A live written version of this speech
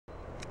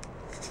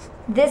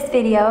This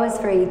video is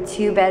for a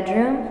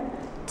 2-bedroom,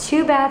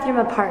 2-bathroom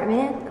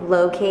apartment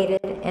located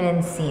in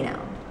Encino.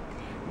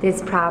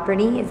 This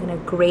property is in a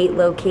great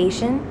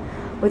location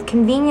with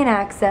convenient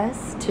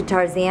access to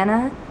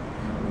Tarzana,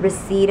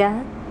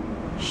 Reseda,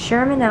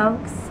 Sherman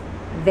Oaks,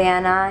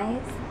 Van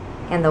Nuys,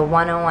 and the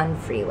 101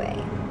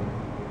 freeway.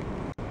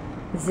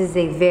 This is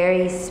a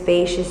very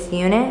spacious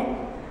unit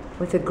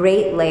with a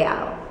great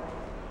layout.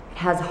 It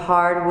has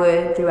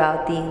hardwood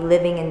throughout the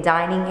living and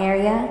dining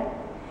area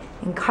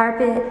and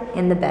carpet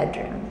in the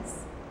bedrooms.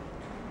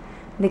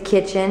 The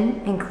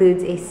kitchen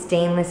includes a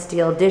stainless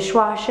steel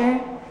dishwasher,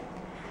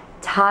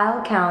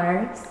 tile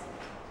counters,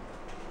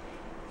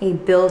 a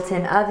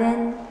built-in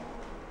oven,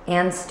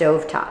 and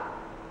stovetop.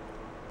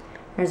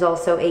 There's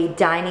also a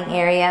dining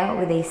area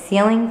with a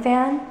ceiling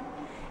fan,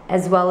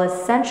 as well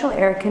as central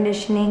air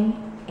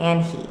conditioning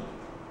and heat.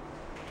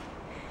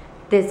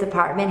 This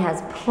apartment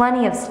has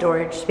plenty of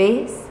storage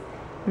space.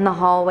 In the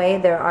hallway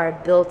there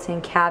are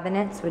built-in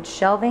cabinets with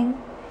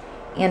shelving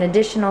and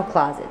additional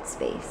closet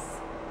space.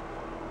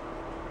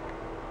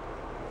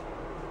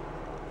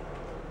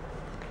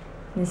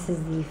 This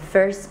is the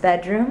first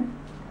bedroom.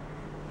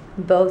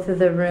 Both of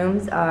the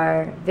rooms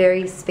are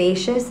very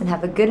spacious and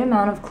have a good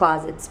amount of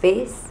closet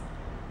space.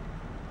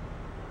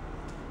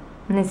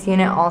 And this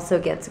unit also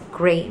gets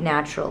great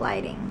natural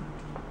lighting.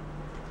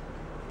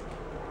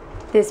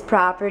 This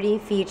property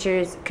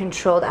features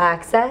controlled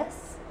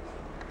access,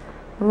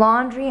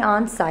 laundry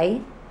on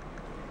site,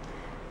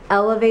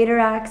 elevator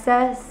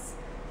access,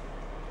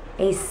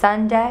 a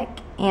sun deck,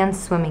 and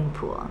swimming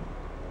pool.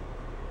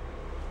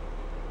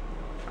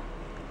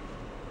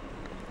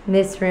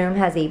 This room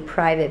has a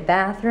private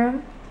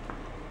bathroom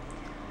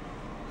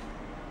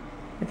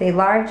with a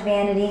large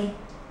vanity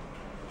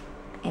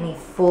and a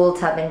full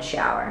tub and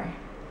shower.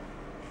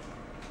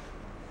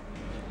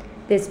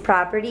 This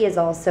property is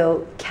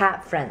also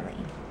cat friendly.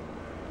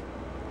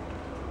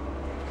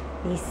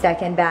 The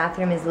second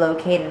bathroom is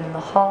located in the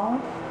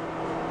hall.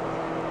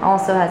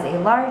 Also has a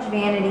large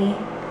vanity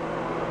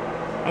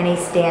and a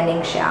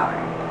standing shower.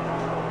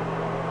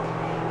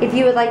 If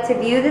you would like to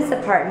view this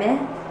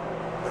apartment,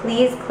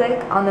 please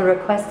click on the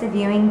Request a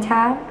Viewing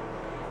tab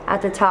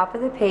at the top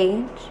of the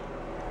page,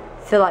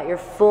 fill out your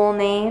full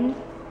name,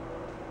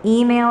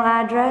 email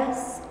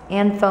address,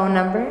 and phone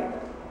number,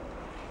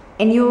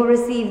 and you will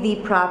receive the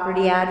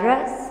property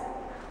address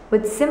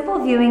with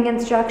simple viewing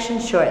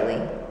instructions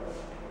shortly.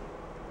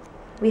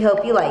 We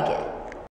hope you like it.